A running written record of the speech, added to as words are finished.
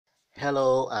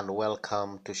Hello and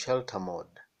welcome to Shelter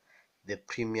Mode, the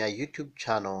premier YouTube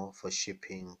channel for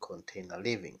shipping container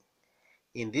living.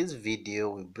 In this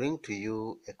video, we bring to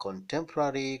you a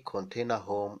contemporary container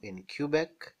home in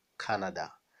Quebec,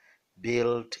 Canada,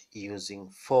 built using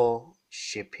 4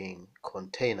 shipping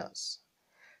containers.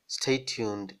 Stay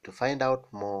tuned to find out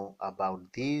more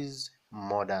about this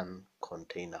modern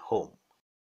container home.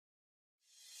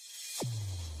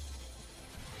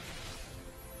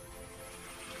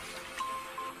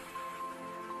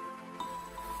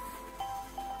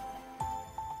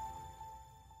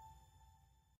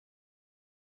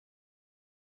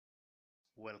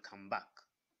 Welcome back.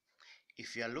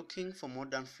 If you are looking for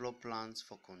modern floor plans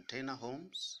for container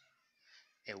homes,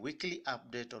 a weekly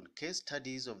update on case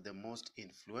studies of the most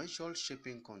influential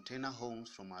shipping container homes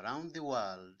from around the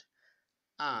world,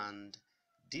 and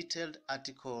detailed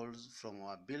articles from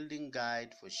our building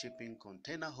guide for shipping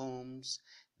container homes,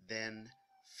 then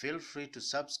feel free to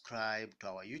subscribe to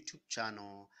our YouTube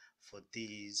channel for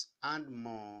these and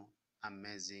more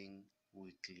amazing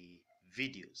weekly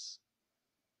videos.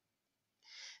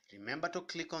 Remember to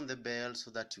click on the bell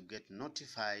so that you get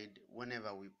notified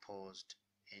whenever we post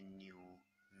a new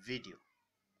video.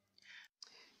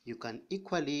 You can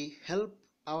equally help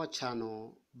our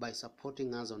channel by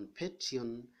supporting us on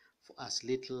Patreon for as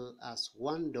little as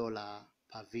 $1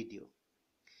 per video.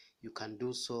 You can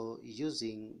do so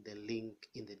using the link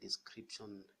in the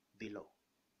description below.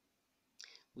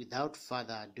 Without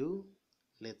further ado,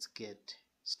 let's get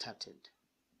started.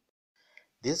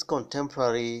 This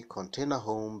contemporary container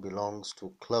home belongs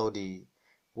to Claudie,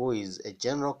 who is a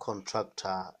general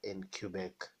contractor in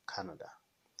Quebec, Canada.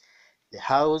 The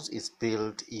house is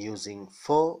built using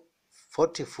 4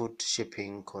 40-foot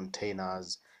shipping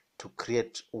containers to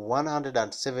create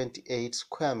 178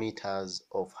 square meters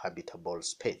of habitable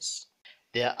space.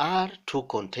 There are 2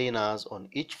 containers on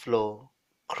each floor,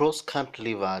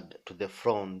 cross-cantilevered to the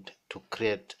front to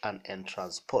create an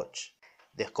entrance porch.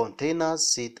 The containers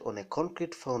sit on a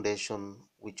concrete foundation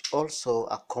which also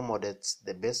accommodates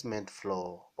the basement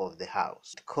floor of the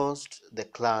house. It cost the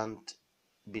client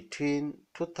between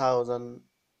 $2,000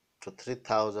 to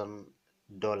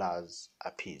 $3,000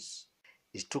 a piece.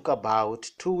 It took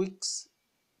about 2 weeks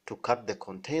to cut the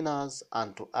containers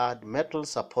and to add metal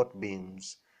support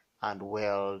beams and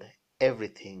weld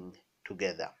everything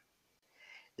together.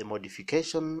 The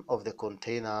modification of the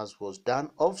containers was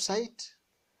done off-site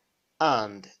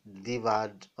and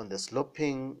delivered on the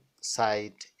sloping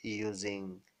site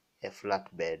using a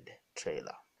flatbed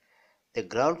trailer. The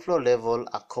ground floor level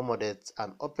accommodates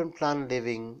an open-plan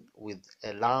living with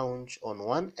a lounge on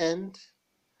one end,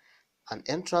 an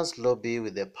entrance lobby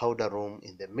with a powder room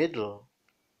in the middle,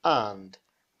 and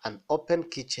an open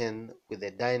kitchen with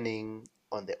a dining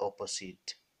on the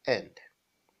opposite end.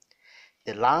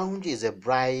 The lounge is a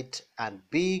bright and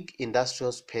big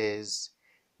industrial space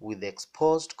with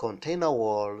exposed container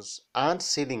walls and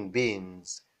ceiling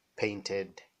beams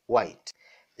painted white.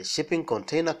 The shipping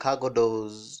container cargo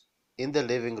doors in the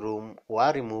living room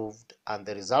were removed and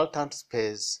the resultant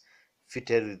space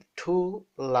fitted with 2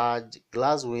 large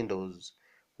glass windows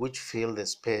which fill the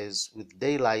space with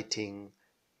daylighting,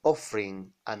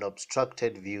 offering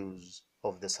unobstructed views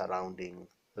of the surrounding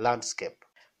landscape.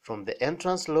 From the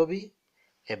entrance lobby,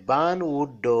 a barn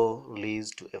wood door leads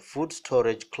to a food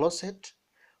storage closet,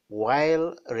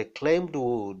 while reclaimed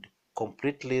wood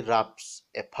completely wraps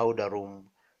a powder room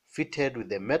fitted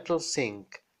with a metal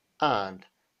sink and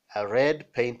a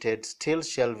red painted steel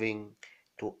shelving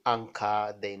to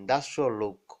anchor the industrial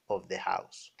look of the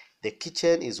house. The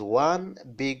kitchen is one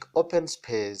big open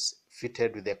space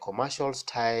fitted with a commercial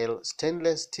style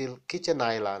stainless steel kitchen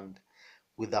island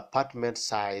with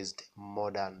apartment-sized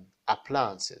modern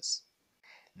appliances.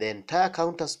 The entire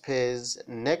counter space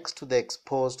next to the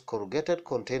exposed corrugated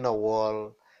container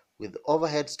wall with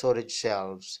overhead storage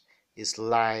shelves is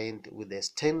lined with a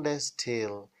stainless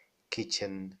steel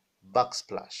kitchen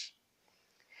backsplash.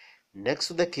 Next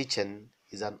to the kitchen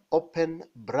is an open,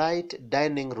 bright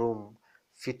dining room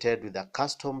fitted with a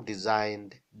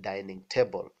custom-designed dining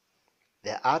table.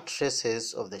 There are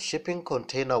traces of the shipping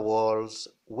container walls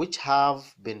which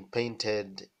have been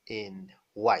painted in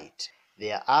white.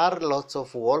 There are lots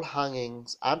of wall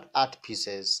hangings and art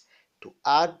pieces to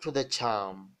add to the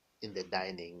charm in the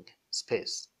dining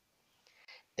space.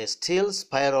 A steel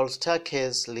spiral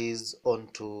staircase leads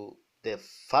onto the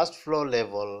first floor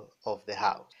level of the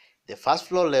house. The first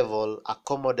floor level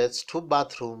accommodates 2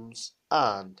 bathrooms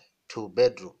and 2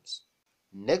 bedrooms.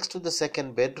 Next to the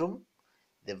second bedroom,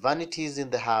 the vanities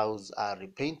in the house are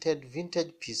repainted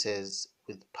vintage pieces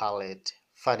with pallet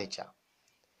furniture.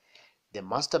 The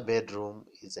master bedroom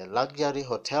is a luxury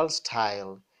hotel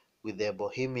style with a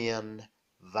bohemian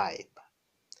vibe.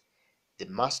 The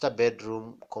master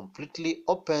bedroom completely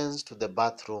opens to the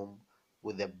bathroom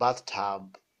with a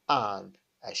bathtub and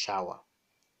a shower.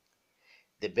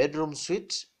 The bedroom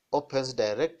suite opens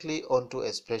directly onto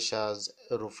a spacious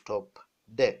rooftop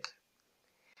deck.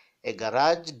 A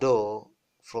garage door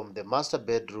from the master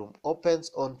bedroom opens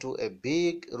onto a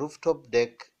big rooftop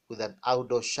deck with an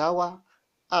outdoor shower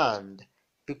and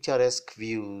picturesque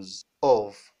views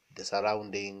of the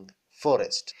surrounding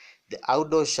forest. The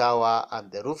outdoor shower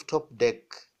and the rooftop deck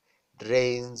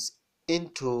drains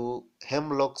into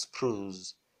hemlock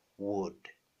spruce wood.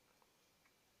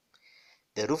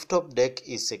 The rooftop deck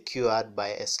is secured by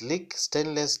a sleek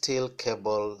stainless steel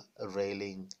cable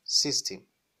railing system.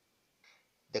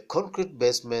 The concrete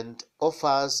basement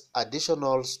offers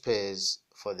additional space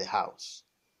for the house.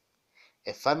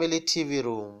 A family TV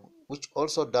room, which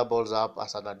also doubles up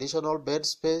as an additional bed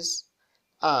space,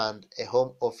 and a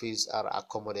home office are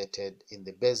accommodated in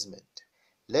the basement.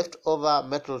 Leftover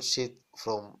metal sheet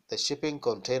from the shipping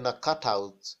container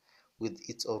cutouts with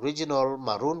its original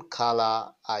maroon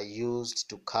color are used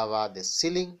to cover the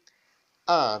ceiling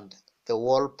and the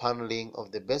wall paneling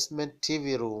of the basement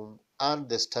TV room and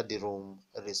the study room,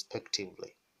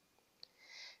 respectively.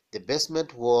 The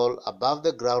basement wall above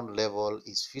the ground level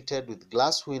is fitted with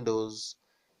glass windows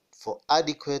for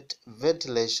adequate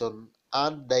ventilation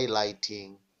and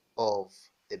daylighting of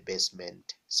the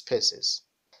basement spaces.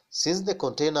 Since the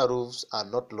container roofs are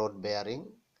not load-bearing,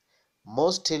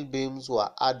 more steel beams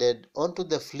were added onto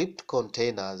the flipped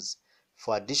containers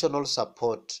for additional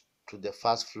support to the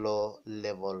first floor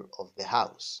level of the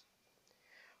house.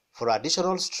 For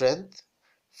additional strength,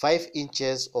 5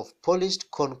 inches of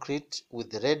polished concrete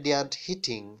with radiant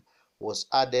heating was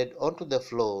added onto the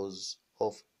floors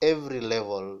of every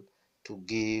level to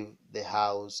give the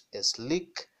house a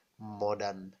sleek,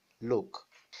 modern look.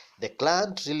 The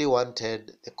client really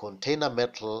wanted the container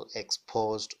metal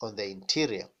exposed on the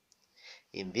interior.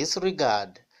 In this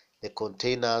regard, the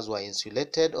containers were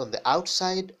insulated on the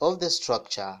outside of the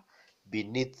structure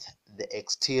beneath the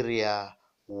exterior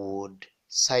wood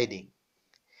siding.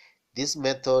 This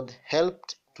method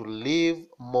helped to leave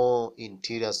more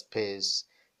interior space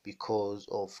because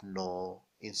of no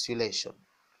insulation.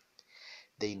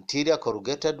 The interior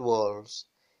corrugated walls,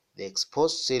 the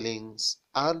exposed ceilings,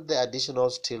 and the additional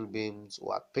steel beams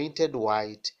were painted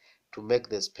white to make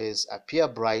the space appear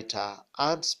brighter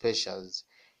and spacious,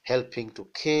 helping to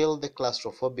kill the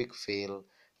claustrophobic feel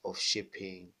of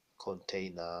shipping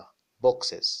container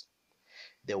boxes.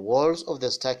 The walls of the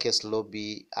staircase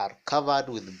lobby are covered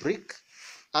with brick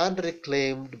and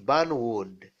reclaimed burn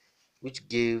wood, which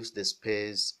gives the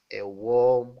space a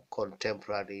warm,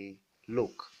 contemporary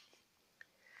look.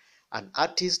 An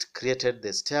artist created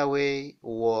the stairway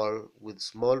wall with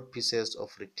small pieces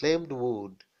of reclaimed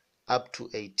wood up to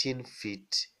 18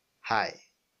 feet high.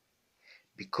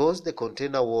 Because the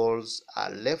container walls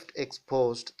are left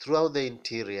exposed throughout the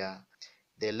interior,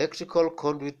 the electrical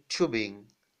conduit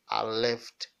tubing are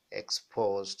left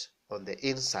exposed on the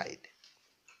inside.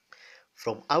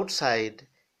 From outside,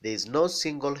 there is no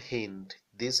single hint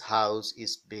this house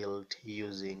is built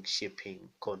using shipping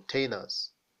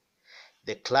containers.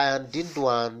 The client didn't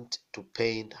want to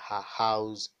paint her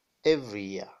house every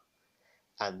year,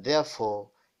 and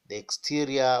therefore the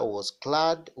exterior was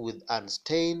clad with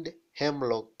unstained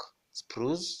hemlock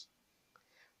spruce,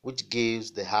 which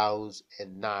gives the house a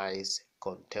nice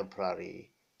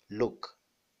contemporary look.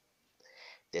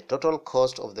 The total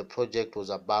cost of the project was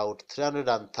about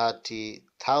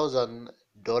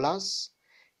 $330,000,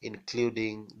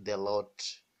 including the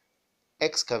lot,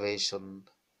 excavation,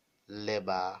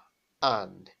 labor,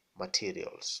 and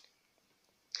materials.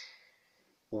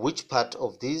 Which part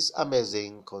of this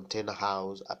amazing container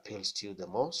house appeals to you the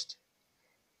most?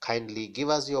 Kindly give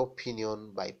us your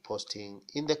opinion by posting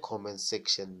in the comment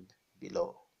section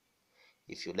below.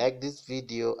 If you like this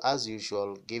video, as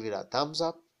usual, give it a thumbs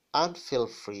up and feel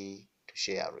free to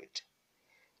share it.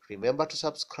 Remember to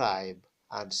subscribe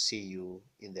and see you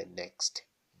in the next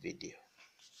video.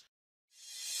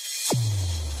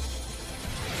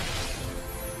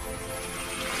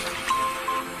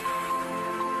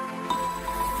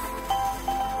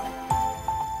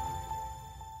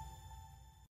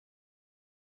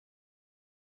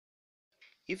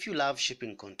 If you love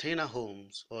shipping container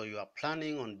homes or you are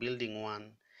planning on building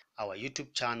one, our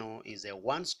YouTube channel is a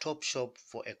one-stop shop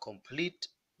for a complete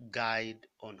guide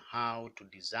on how to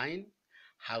design,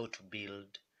 how to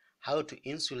build, how to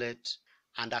insulate,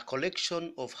 and a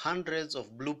collection of hundreds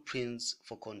of blueprints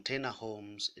for container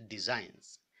homes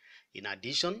designs. In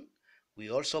addition, We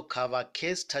also cover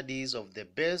case studies of the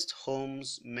best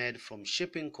homes made from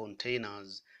shipping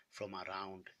containers from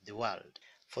around the world.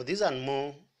 For this and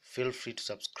more, feel free to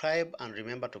subscribe and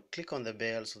remember to click on the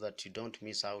bell so that you don't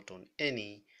miss out on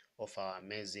any of our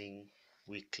amazing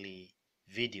weekly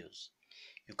videos.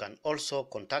 You can also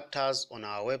contact us on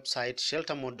our website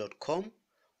sheltermode.com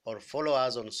or follow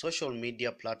us on social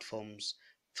media platforms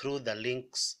through the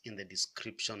links in the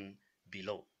description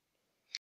below.